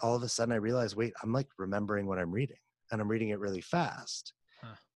like that, all of a sudden I realized, wait, I'm like remembering what I'm reading, and I'm reading it really fast.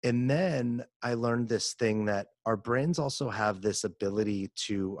 And then I learned this thing that our brains also have this ability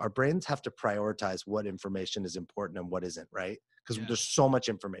our brains have to prioritize what information is important and what isn't, right? Because there's so much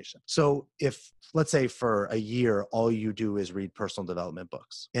information. So if, let's say for a year, all you do is read personal development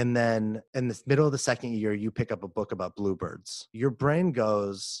books, and then in the middle of the second year, you pick up a book about bluebirds, your brain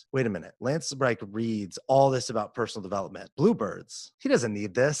goes, wait a minute, Lance Bright reads all this about personal development. Bluebirds, he doesn't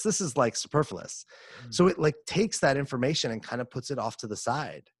need this. This is like superfluous. So it like takes that information and kind of puts it off to the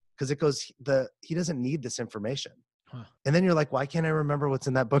side, because it goes, he doesn't need this information. And then you're like, why can't I remember what's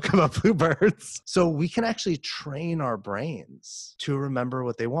in that book about bluebirds? So we can actually train our brains to remember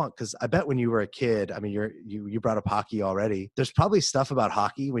what they want. Because I bet when you were a kid, I mean, you brought up hockey already. There's probably stuff about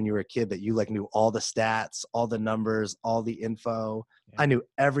hockey when you were a kid that you like knew all the stats, all the numbers, all the info. Yeah. I knew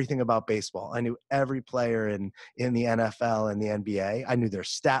everything about baseball. I knew every player in the NFL and the NBA. I knew their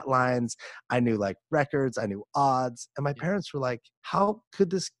stat lines. I knew like records. I knew odds. And my parents were like, how could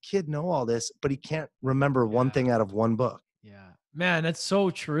this kid know all this, but he can't remember one thing out of one book? Yeah, man, that's so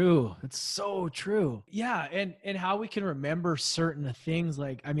true. That's so true. Yeah. And how we can remember certain things.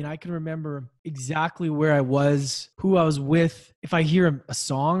 Like, I mean, I can remember exactly where I was, who I was with. If I hear a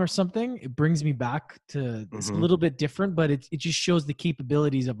song or something, it brings me back to, it's a little bit different, but it just shows the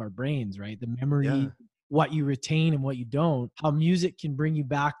capabilities of our brains, right? The memory, what you retain and what you don't, how music can bring you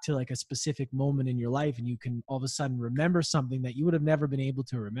back to like a specific moment in your life, and you can all of a sudden remember something that you would have never been able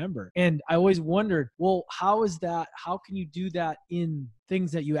to remember. And I always wondered, well, how can you do that in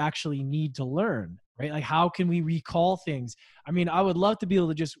things that you actually need to learn, right? Like, how can we recall things? I mean, I would love to be able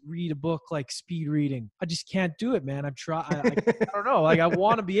to just read a book like speed reading. I just can't do it, man. I've tried. I don't know. Like, I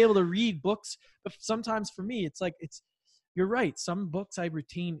want to be able to read books, but sometimes for me, it's like, you're right. Some books I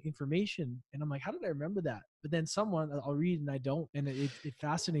retain information and I'm like, how did I remember that? But then I'll read and I don't. And it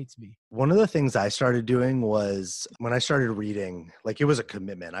fascinates me. One of the things I started doing was when I started reading, like it was a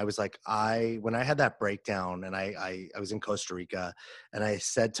commitment. I was like, when I had that breakdown and I was in Costa Rica, and I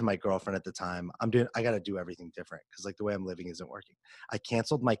said to my girlfriend at the time, I got to do everything different, because like the way I'm living isn't working. I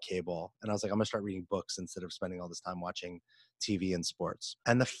canceled my cable and I was like, I'm going to start reading books instead of spending all this time watching TV and sports.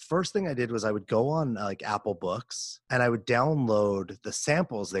 And the first thing I did was I would go on like Apple Books and I would download the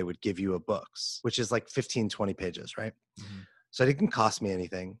samples they would give you of books, which is like 15, 20 pages, right? Mm-hmm. So it didn't cost me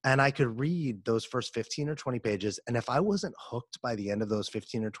anything. And I could read those first 15 or 20 pages. And if I wasn't hooked by the end of those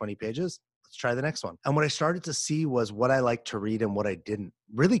 15 or 20 pages, let's try the next one. And what I started to see was what I liked to read and what I didn't,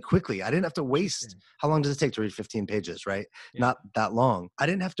 really quickly. I didn't have to waste, how long does it take to read 15 pages, right? Yeah. Not that long. I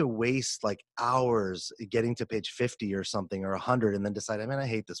didn't have to waste like hours getting to page 50 or something or 100 and then decide, I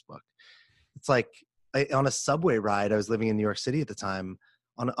hate this book. It's like on a subway ride, I was living in New York City at the time.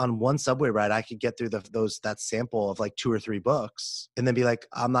 On one subway ride, I could get through that sample of like 2 or 3 books and then be like,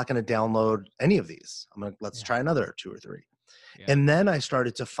 I'm not going to download any of these. Let's try another 2 or 3. Yeah. And then I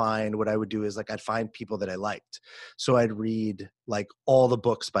started to find, what I would do is like, I'd find people that I liked. So I'd read like all the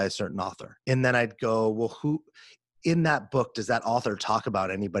books by a certain author. And then I'd go, well, who in that book, does that author talk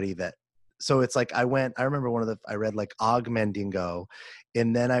about anybody that, so it's like I remember I read like Og Mandingo,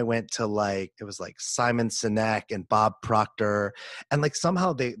 and then I went to like, it was like Simon Sinek and Bob Proctor, and like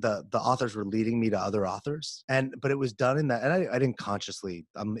somehow the authors were leading me to other authors, but it was done in that, and I didn't consciously,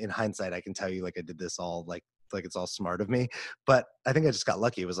 in hindsight, I can tell you like I did this all like it's all smart of me, but I think I just got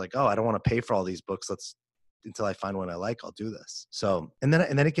lucky. It was like, oh, I don't want to pay for all these books. until I find one I like, I'll do this. So, and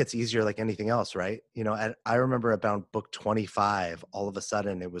then it gets easier like anything else, right? You know, I remember about book 25, all of a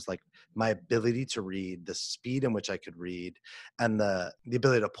sudden it was like my ability to read, the speed in which I could read, and the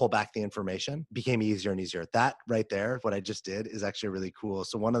ability to pull back the information became easier and easier. That right there, what I just did, is actually really cool.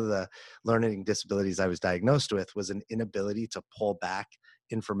 So one of the learning disabilities I was diagnosed with was an inability to pull back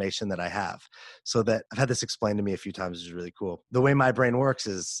information that I have. So that I've had this explained to me a few times, which is really cool. The way my brain works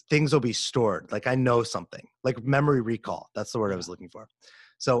is things will be stored. Like I know something, like memory recall. That's the word I was looking for.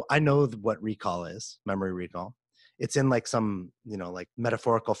 So I know what recall is, memory recall. It's in like some, you know, like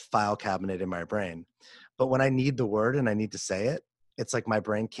metaphorical file cabinet in my brain. But when I need the word and I need to say it, it's like my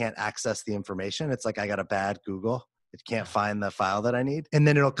brain can't access the information. It's like I got a bad Google. It can't find the file that I need, and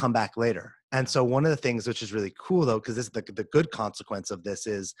then it'll come back later. And so one of the things which is really cool though, because this is the good consequence of this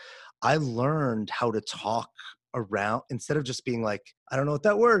is I learned how to talk around instead of just being like, I don't know what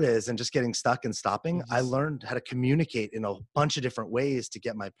that word is and just getting stuck and stopping. I learned how to communicate in a bunch of different ways to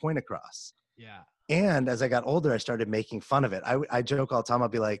get my point across. Yeah. And as I got older, I started making fun of it. I joke all the time. I'll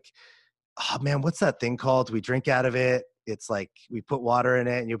be like, oh man, what's that thing called? We drink out of it. It's like we put water in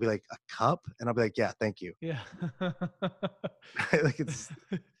it, and you'll be like, a cup? And I'll be like, yeah, thank you. Yeah. Like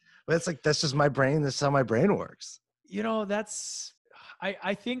but it's like, that's just my brain. That's how my brain works. You know,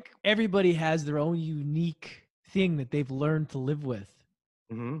 I think everybody has their own unique thing that they've learned to live with.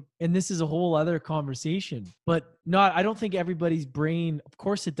 Mm-hmm. And this is a whole other conversation, but I don't think everybody's brain, of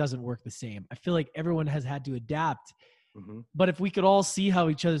course it doesn't work the same. I feel like everyone has had to adapt, but if we could all see how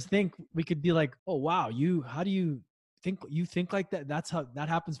each other's think, we could be like, oh, wow, how do you think like that? That's how that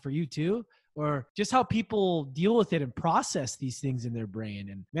happens for you too? Or just how people deal with it and process these things in their brain.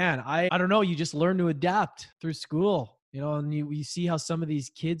 And man, I don't know, you just learn to adapt through school. You know, and you see how some of these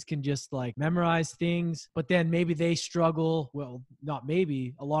kids can just like memorize things, but then maybe they struggle. Well, not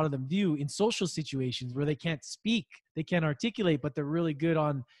maybe, a lot of them do in social situations where they can't speak, they can't articulate, but they're really good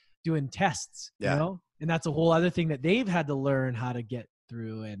on doing tests, you know? And that's a whole other thing that they've had to learn how to get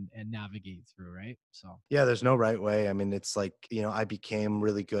through and navigate through, right? So yeah, there's no right way. I mean, it's like, you know, I became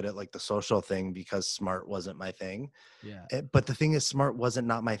really good at like the social thing because smart wasn't my thing. But the thing is, smart wasn't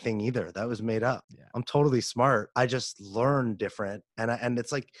not my thing either. That was made up. I'm totally smart. I just learned different. And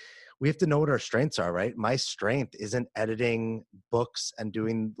it's like, we have to know what our strengths are, right? My strength isn't editing books and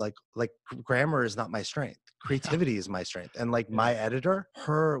doing like grammar is not my strength. Creativity is my strength. And like my editor,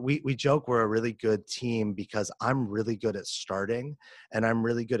 we joke we're a really good team because I'm really good at starting and I'm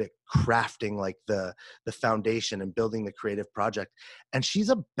really good at crafting like the foundation and building the creative project. And she's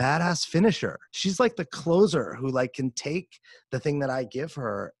a badass finisher. She's like the closer who like can take the thing that I give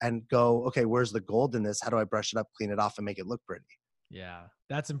her and go, okay, where's the gold in this? How do I brush it up, clean it off, and make it look pretty? Yeah,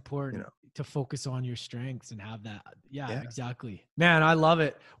 that's important, you know, to focus on your strengths and have that. Yeah, exactly. Man, I love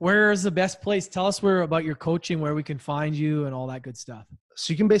it. Where is the best place? Tell us about your coaching, where we can find you and all that good stuff.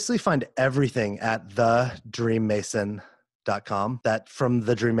 So you can basically find everything at thedreammason.com. That from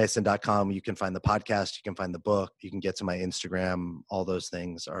thedreammason.com, you can find the podcast, you can find the book, you can get to my Instagram. All those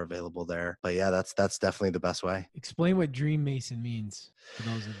things are available there. But yeah, that's definitely the best way. Explain what Dream Mason means for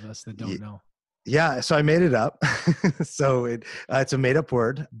those of us that don't know. Yeah, so I made it up. So it's a made up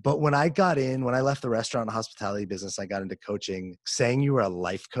word. But when I left the restaurant and hospitality business, I got into coaching. Saying you were a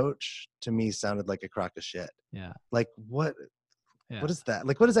life coach to me sounded like a crock of shit. Yeah. Like what? Yeah. What is that?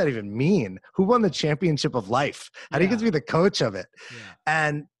 Like, what does that even mean? Who won the championship of life? How do you get to be the coach of it? Yeah.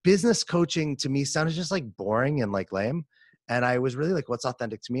 And business coaching to me sounded just like boring and like lame. And I was really like, what's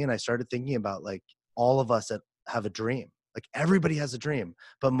authentic to me? And I started thinking about like all of us that have a dream. Like everybody has a dream,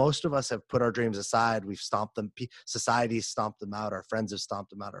 but most of us have put our dreams aside. We've stomped them. Society's stomped them out. Our friends have stomped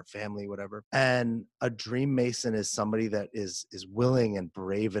them out, our family, whatever. And a dream mason is somebody that is willing and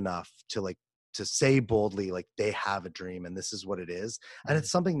brave enough to say boldly, like they have a dream and this is what it is. And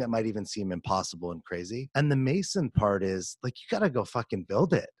it's something that might even seem impossible and crazy. And the mason part is like, you got to go fucking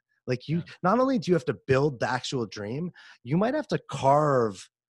build it. Like not only do you have to build the actual dream, you might have to carve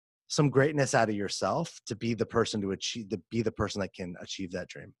some greatness out of yourself to be the person be the person that can achieve that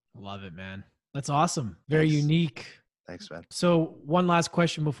dream. Love it, man. That's awesome. Very unique. Thanks, man. So one last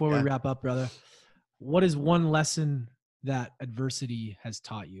question before we wrap up, brother. What is one lesson that adversity has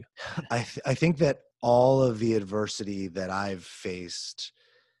taught you? I think that all of the adversity that I've faced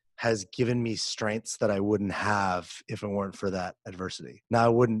has given me strengths that I wouldn't have if it weren't for that adversity. Now, I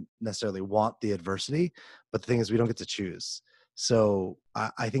wouldn't necessarily want the adversity, but the thing is we don't get to choose. So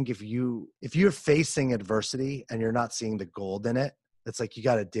I think if you're facing adversity and you're not seeing the gold in it, it's like you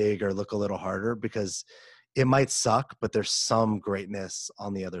got to dig or look a little harder because it might suck, but there's some greatness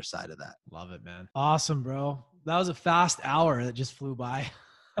on the other side of that. Love it, man. Awesome, bro. That was a fast hour that just flew by.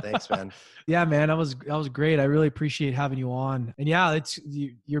 Thanks, man. Yeah, man, that was great. I really appreciate having you on. And yeah,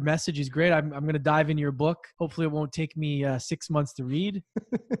 your message is great. I'm going to dive into your book. Hopefully it won't take me 6 months to read,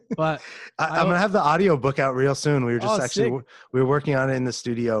 but I'm going to have the audio book out real soon. We were just we were working on it in the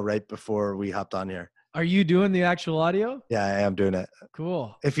studio right before we hopped on here. Are you doing the actual audio? Yeah, I am doing it.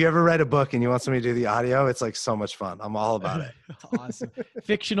 Cool. If you ever write a book and you want somebody to do the audio, it's like so much fun. I'm all about it. Awesome.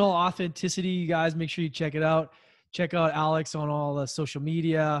 Fictional Authenticity, you guys, make sure you check it out. Check out Alex on all the social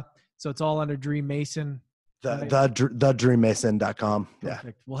media. So it's all under Dream Mason. TheDreamMason.com. Yeah.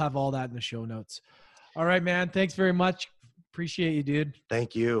 Perfect. We'll have all that in the show notes. All right, man. Thanks very much. Appreciate you, dude.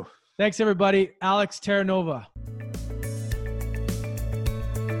 Thank you. Thanks, everybody. Alex Terranova.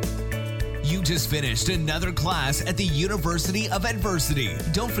 You just finished another class at the University of Adversity.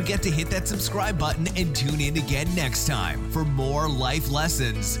 Don't forget to hit that subscribe button and tune in again next time for more life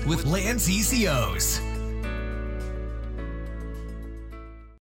lessons with Lance ECOs.